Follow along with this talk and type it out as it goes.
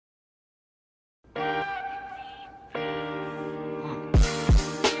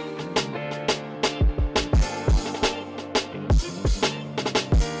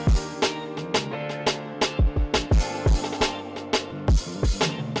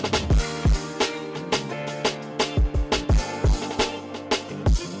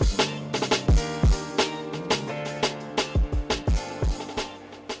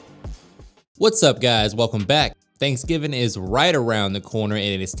What's up, guys? Welcome back. Thanksgiving is right around the corner and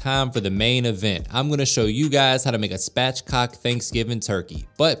it is time for the main event. I'm going to show you guys how to make a spatchcock Thanksgiving turkey.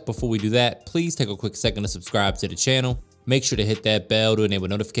 But before we do that, please take a quick second to subscribe to the channel. Make sure to hit that bell to enable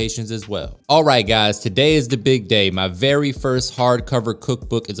notifications as well. All right, guys, today is the big day. My very first hardcover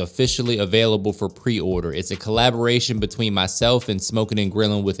cookbook is officially available for pre-order. It's a collaboration between myself and Smoking and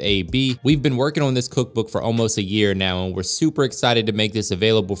Grilling with AB. We've been working on this cookbook for almost a year now, and we're super excited to make this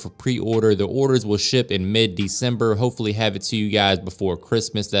available for pre-order. The orders will ship in mid-December. Hopefully have it to you guys before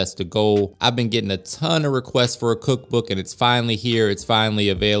Christmas. That's the goal. I've been getting a ton of requests for a cookbook, and it's finally here. It's finally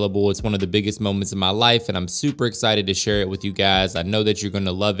available. It's one of the biggest moments in my life, and I'm super excited to share it with you guys. I know that you're going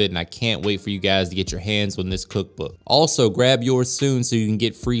to love it, and I can't wait for you guys to get your hands on this cookbook. Also, grab yours soon so you can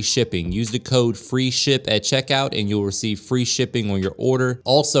get free shipping. Use the code FREESHIP at checkout and you'll receive free shipping on your order.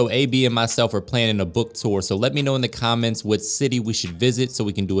 Also, AB and myself are planning a book tour, so let me know in the comments what city we should visit so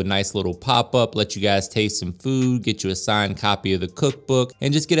we can do a nice little pop-up, let you guys taste some food, get you a signed copy of the cookbook,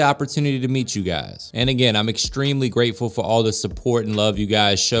 and just get an opportunity to meet you guys. And again, I'm extremely grateful for all the support and love you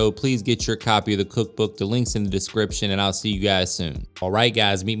guys show. Please get your copy of the cookbook. The link's in the description, and I'll see you guys soon. All right,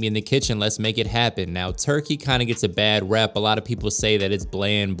 guys, meet me in the kitchen. Let's make it happen. Now, turkey kind of gets a bad rep. A lot of people say that it's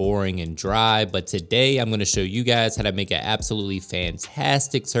bland, boring, and dry, but today I'm going to show you guys how to make an absolutely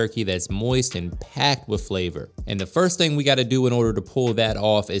fantastic turkey that's moist and packed with flavor. And the first thing we got to do in order to pull that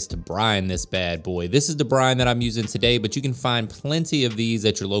off is to brine this bad boy. This is the brine that I'm using today, but you can find plenty of these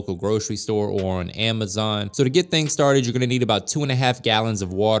at your local grocery store or on Amazon. So to get things started, you're going to need about 2.5 gallons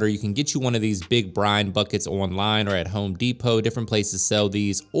of water. You can get you one of these big brine buckets online or at Home Depot. Different places sell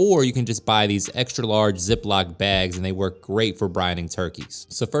these, or you can just buy these extra large Ziploc bags and they work great for brining turkeys.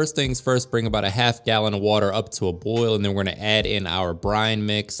 So first things first, bring about a half gallon of water up to a boil, and then we're going to add in our brine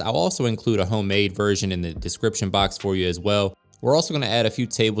mix. I'll also include a homemade version in the description box for you as well. We're also going to add a few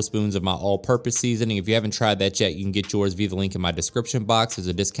tablespoons of my all-purpose seasoning. If you haven't tried that yet, you can get yours via the link in my description box. There's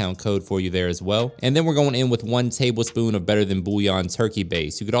a discount code for you there as well. And then we're going in with 1 tablespoon of Better Than Bouillon turkey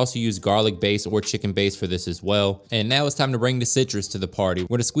base. You could also use garlic base or chicken base for this as well. And now it's time to bring the citrus to the party. We're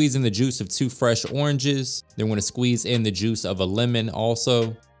going to squeeze in the juice of 2 fresh oranges. Then we're going to squeeze in the juice of a lemon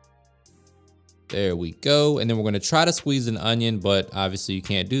also. There we go. And then we're going to try to squeeze an onion, but obviously you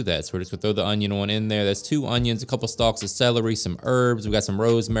can't do that. So we're just gonna throw the onion on in there. That's 2 onions, a couple stalks of celery, some herbs. We got some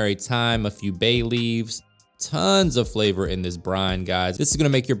rosemary, thyme, a few bay leaves. Tons of flavor in this brine, guys. This is gonna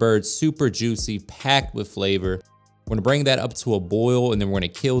make your bird super juicy, packed with flavor. We're gonna bring that up to a boil, and then we're gonna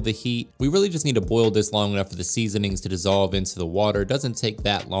kill the heat. We really just need to boil this long enough for the seasonings to dissolve into the water. It doesn't take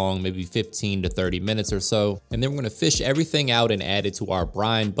that long, maybe 15 to 30 minutes or so. And then we're gonna fish everything out and add it to our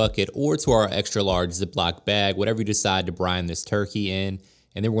brine bucket or to our extra large Ziploc bag, whatever you decide to brine this turkey in.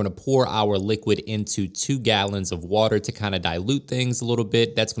 And then we're gonna pour our liquid into 2 gallons of water to kind of dilute things a little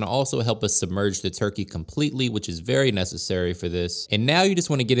bit. That's gonna also help us submerge the turkey completely, which is very necessary for this. And now you just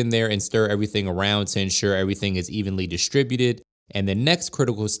wanna get in there and stir everything around to ensure everything is evenly distributed. And the next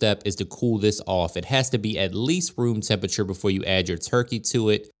critical step is to cool this off. It has to be at least room temperature before you add your turkey to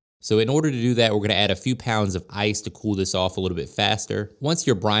it. So in order to do that, we're gonna add a few pounds of ice to cool this off a little bit faster. Once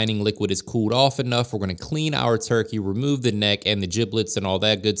your brining liquid is cooled off enough, we're gonna clean our turkey, remove the neck and the giblets and all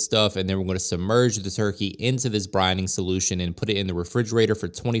that good stuff, and then we're gonna submerge the turkey into this brining solution and put it in the refrigerator for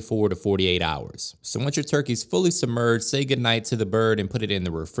 24 to 48 hours. So once your turkey's fully submerged, say goodnight to the bird and put it in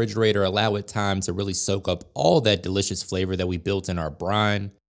the refrigerator. Allow it time to really soak up all that delicious flavor that we built in our brine.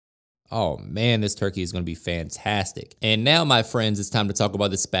 Oh man, this turkey is going to be fantastic. And now, my friends, it's time to talk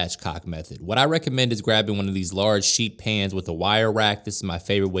about the spatchcock method. What I recommend is grabbing one of these large sheet pans with a wire rack. This is my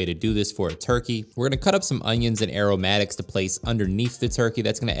favorite way to do this for a turkey. We're going to cut up some onions and aromatics to place underneath the turkey.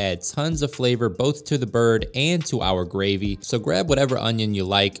 That's going to add tons of flavor both to the bird and to our gravy. So grab whatever onion you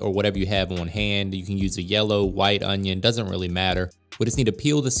like or whatever you have on hand. You can use a yellow, white onion, doesn't really matter. We just need to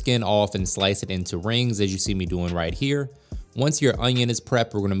peel the skin off and slice it into rings as you see me doing right here. Once your onion is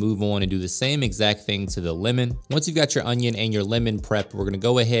prepped, we're gonna move on and do the same exact thing to the lemon. Once you've got your onion and your lemon prepped, we're gonna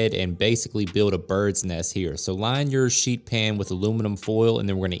go ahead and basically build a bird's nest here. So line your sheet pan with aluminum foil, and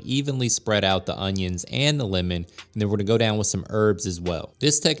then we're gonna evenly spread out the onions and the lemon, and then we're gonna go down with some herbs as well.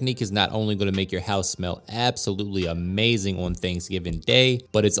 This technique is not only gonna make your house smell absolutely amazing on Thanksgiving Day,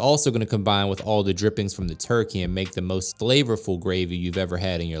 but it's also gonna combine with all the drippings from the turkey and make the most flavorful gravy you've ever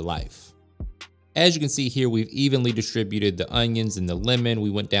had in your life. As you can see here, we've evenly distributed the onions and the lemon. We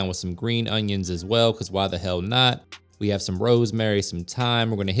went down with some green onions as well, because why the hell not? We have some rosemary, some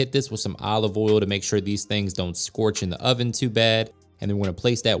thyme. We're gonna hit this with some olive oil to make sure these things don't scorch in the oven too bad. And then we're gonna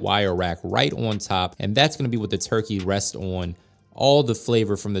place that wire rack right on top, and that's gonna be what the turkey rests on All the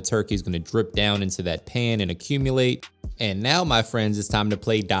flavor from the turkey is gonna drip down into that pan and accumulate. And now, my friends, it's time to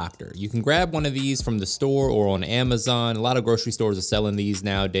play doctor. You can grab one of these from the store or on Amazon. A lot of grocery stores are selling these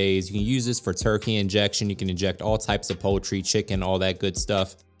nowadays. You can use this for turkey injection. You can inject all types of poultry, chicken, all that good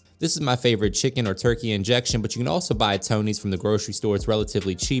stuff. This is my favorite chicken or turkey injection, but you can also buy Tony's from the grocery store. It's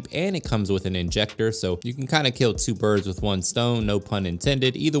relatively cheap and it comes with an injector, so you can kind of kill two birds with one stone, no pun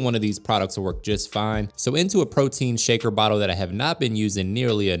intended. Either one of these products will work just fine. So into a protein shaker bottle that I have not been using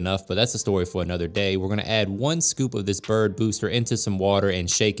nearly enough, but that's a story for another day, we're gonna add 1 scoop of this bird booster into some water and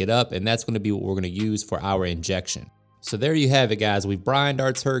shake it up, and that's gonna be what we're gonna use for our injection. So there you have it, guys. We've brined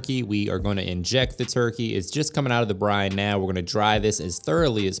our turkey. We are going to inject the turkey. It's just coming out of the brine now. We're going to dry this as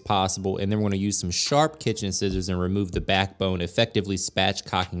thoroughly as possible, and then we're going to use some sharp kitchen scissors and remove the backbone, effectively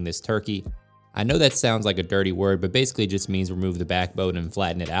spatchcocking this turkey. I know that sounds like a dirty word, but basically it just means remove the backbone and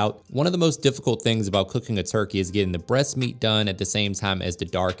flatten it out. One of the most difficult things about cooking a turkey is getting the breast meat done at the same time as the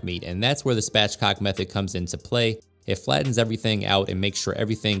dark meat, and that's where the spatchcock method comes into play. It flattens everything out and makes sure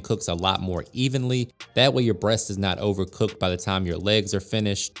everything cooks a lot more evenly. That way your breast is not overcooked by the time your legs are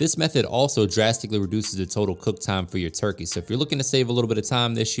finished. This method also drastically reduces the total cook time for your turkey. So if you're looking to save a little bit of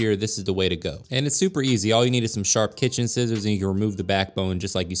time this year, this is the way to go. And it's super easy. All you need is some sharp kitchen scissors and you can remove the backbone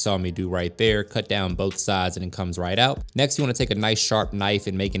just like you saw me do right there. Cut down both sides and it comes right out. Next, you want to take a nice sharp knife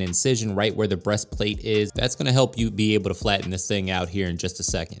and make an incision right where the breastplate is. That's going to help you be able to flatten this thing out here in just a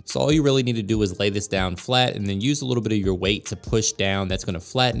second. So all you really need to do is lay this down flat and then use a little bit of your weight to push down. That's going to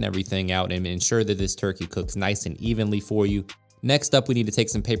flatten everything out and ensure that this turkey cooks nice and evenly for you. Next up, we need to take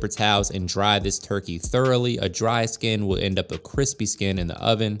some paper towels and dry this turkey thoroughly. A dry skin will end up a crispy skin in the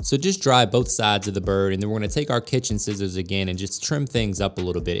oven. So just dry both sides of the bird, and then we're going to take our kitchen scissors again and just trim things up a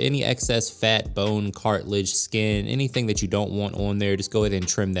little bit. Any excess fat, bone, cartilage, skin, anything that you don't want on there, just go ahead and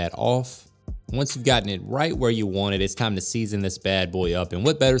trim that off. Once you've gotten it right where you want it, it's time to season this bad boy up. And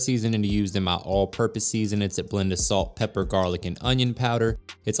what better seasoning to use than my all-purpose season? It's a blend of salt, pepper, garlic, and onion powder.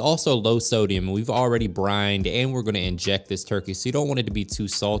 It's also low sodium, and we've already brined, and we're going to inject this turkey, so you don't want it to be too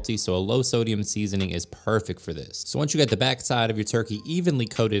salty, so a low sodium seasoning is perfect for this. So once you got the back side of your turkey evenly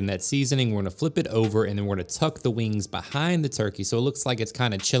coated in that seasoning, we're going to flip it over, and then we're going to tuck the wings behind the turkey, so it looks like it's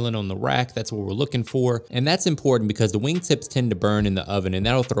kind of chilling on the rack. That's what we're looking for, and that's important because the wing tips tend to burn in the oven, and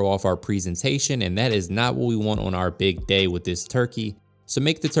that'll throw off our presentation. And that is not what we want on our big day with this turkey. So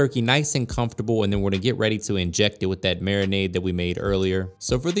make the turkey nice and comfortable, and then we're gonna get ready to inject it with that marinade that we made earlier.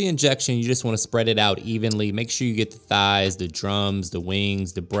 So for the injection, you just wanna spread it out evenly. Make sure you get the thighs, the drums, the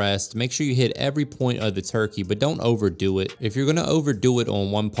wings, the breast. Make sure you hit every point of the turkey, but don't overdo it. If you're gonna overdo it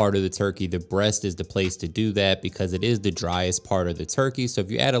on one part of the turkey, the breast is the place to do that because it is the driest part of the turkey. So if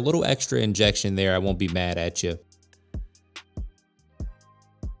you add a little extra injection there, I won't be mad at you.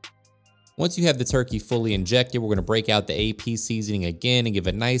 Once you have the turkey fully injected, we're going to break out the AP seasoning again and give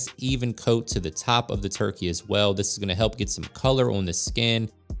a nice even coat to the top of the turkey as well. This is going to help get some color on the skin.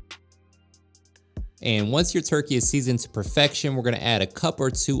 And once your turkey is seasoned to perfection, we're going to add a cup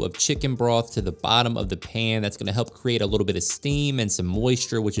or two of chicken broth to the bottom of the pan. That's going to help create a little bit of steam and some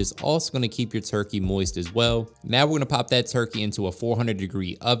moisture, which is also going to keep your turkey moist as well. Now we're going to pop that turkey into a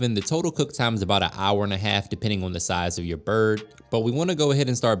 400-degree oven. The total cook time is about 1.5 hours, depending on the size of your bird. But we want to go ahead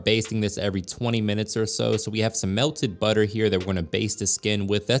and start basting this every 20 minutes or so. So we have some melted butter here that we're going to baste the skin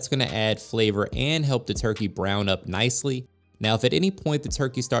with. That's going to add flavor and help the turkey brown up nicely. Now, if at any point the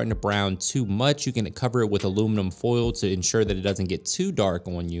turkey's starting to brown too much, you can cover it with aluminum foil to ensure that it doesn't get too dark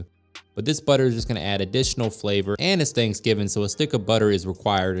on you. But this butter is just going to add additional flavor, and it's Thanksgiving, so a stick of butter is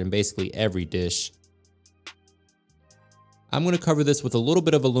required in basically every dish. I'm going to cover this with a little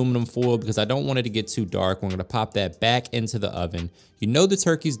bit of aluminum foil because I don't want it to get too dark. We're going to pop that back into the oven. You know the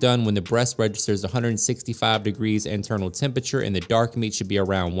turkey's done when the breast registers 165 degrees internal temperature, and the dark meat should be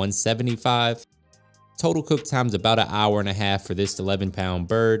around 175. Total cook time is about 1.5 hours for this 11-pound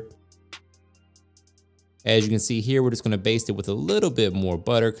bird. As you can see here, we're just going to baste it with a little bit more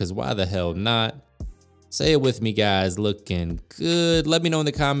butter because why the hell not? Say it with me, guys. Looking good. Let me know in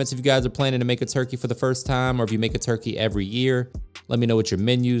the comments if you guys are planning to make a turkey for the first time or if you make a turkey every year. Let me know what your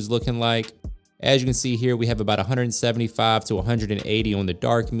menu's looking like. As you can see here, we have about 175 to 180 on the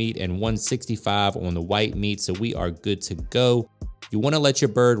dark meat and 165 on the white meat, so we are good to go. You want to let your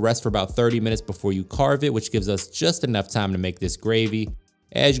bird rest for about 30 minutes before you carve it, which gives us just enough time to make this gravy.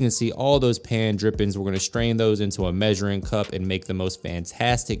 As you can see, all those pan drippings, we're going to strain those into a measuring cup and make the most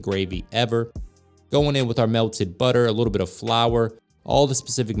fantastic gravy ever. Going in with our melted butter, a little bit of flour, All the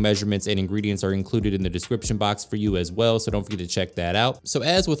specific measurements and ingredients are included in the description box for you as well, so don't forget to check that out. So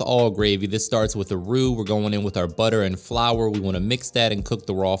as with all gravy, this starts with a roux. We're going in with our butter and flour. We want to mix that and cook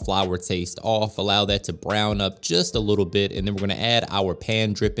the raw flour taste off, allow that to brown up just a little bit, and then we're going to add our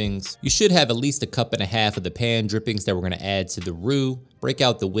pan drippings. You should have at least 1.5 cups of the pan drippings that we're going to add to the roux. Break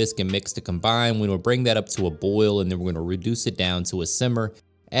out the whisk and mix to combine. We're going to bring that up to a boil, and then we're going to reduce it down to a simmer.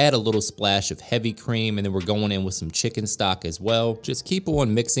 Add a little splash of heavy cream, and then we're going in with some chicken stock as well. Just keep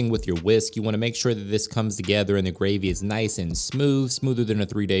on mixing with your whisk. You want to make sure that this comes together and the gravy is nice and smooth, smoother than a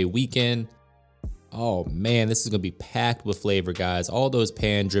 3-day weekend. Oh man, this is going to be packed with flavor, guys. All those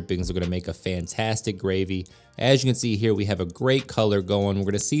pan drippings are going to make a fantastic gravy. As you can see here, we have a great color going. We're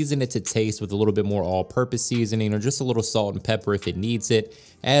going to season it to taste with a little bit more all-purpose seasoning or just a little salt and pepper if it needs it.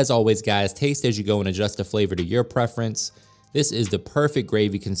 As always, guys, taste as you go and adjust the flavor to your preference. This is the perfect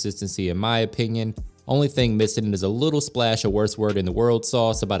gravy consistency in my opinion. Only thing missing is a little splash of worst word in the world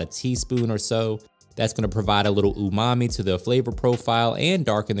sauce, about a teaspoon or so. That's going to provide a little umami to the flavor profile and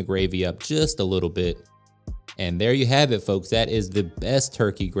darken the gravy up just a little bit. And there you have it, folks. That is the best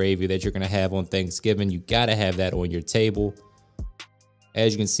turkey gravy that you're going to have on Thanksgiving. You got to have that on your table.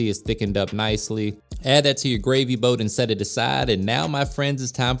 As you can see, it's thickened up nicely. Add that to your gravy boat and set it aside. And now, my friends,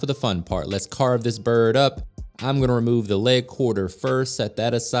 it's time for the fun part. Let's carve this bird up. I'm going to remove the leg quarter first, set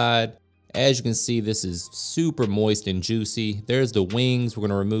that aside. As you can see, this is super moist and juicy. There's the wings. We're going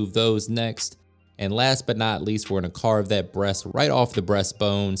to remove those next. And last but not least, we're going to carve that breast right off the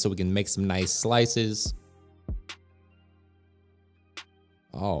breastbone so we can make some nice slices.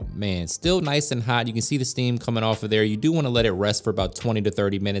 Oh man, still nice and hot. You can see the steam coming off of there. You do want to let it rest for about 20 to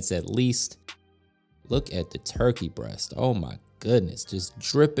 30 minutes at least. Look at the turkey breast. Oh my goodness, just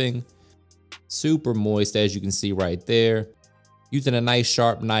dripping. Super moist, as you can see right there. Using a nice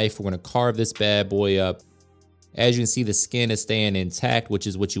sharp knife, we're going to carve this bad boy up. As you can see, the skin is staying intact, which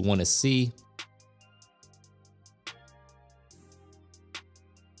is what you want to see.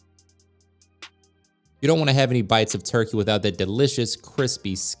 You don't want to have any bites of turkey without that delicious,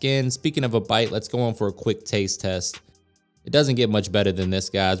 crispy skin. Speaking of a bite, let's go on for a quick taste test. It doesn't get much better than this,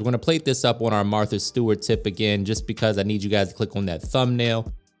 guys. We're going to plate this up on our Martha Stewart tip again, just because I need you guys to click on that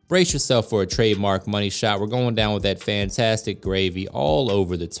thumbnail. Brace yourself for a trademark money shot. We're going down with that fantastic gravy all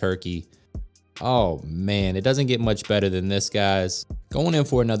over the turkey. Oh man, it doesn't get much better than this, guys. Going in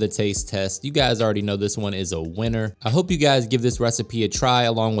for another taste test. You guys already know this one is a winner. I hope you guys give this recipe a try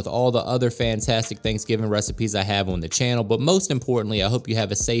along with all the other fantastic Thanksgiving recipes I have on the channel. But most importantly, I hope you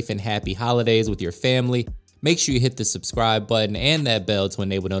have a safe and happy holidays with your family. Make sure you hit the subscribe button and that bell to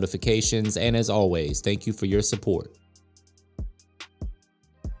enable notifications. And as always, thank you for your support.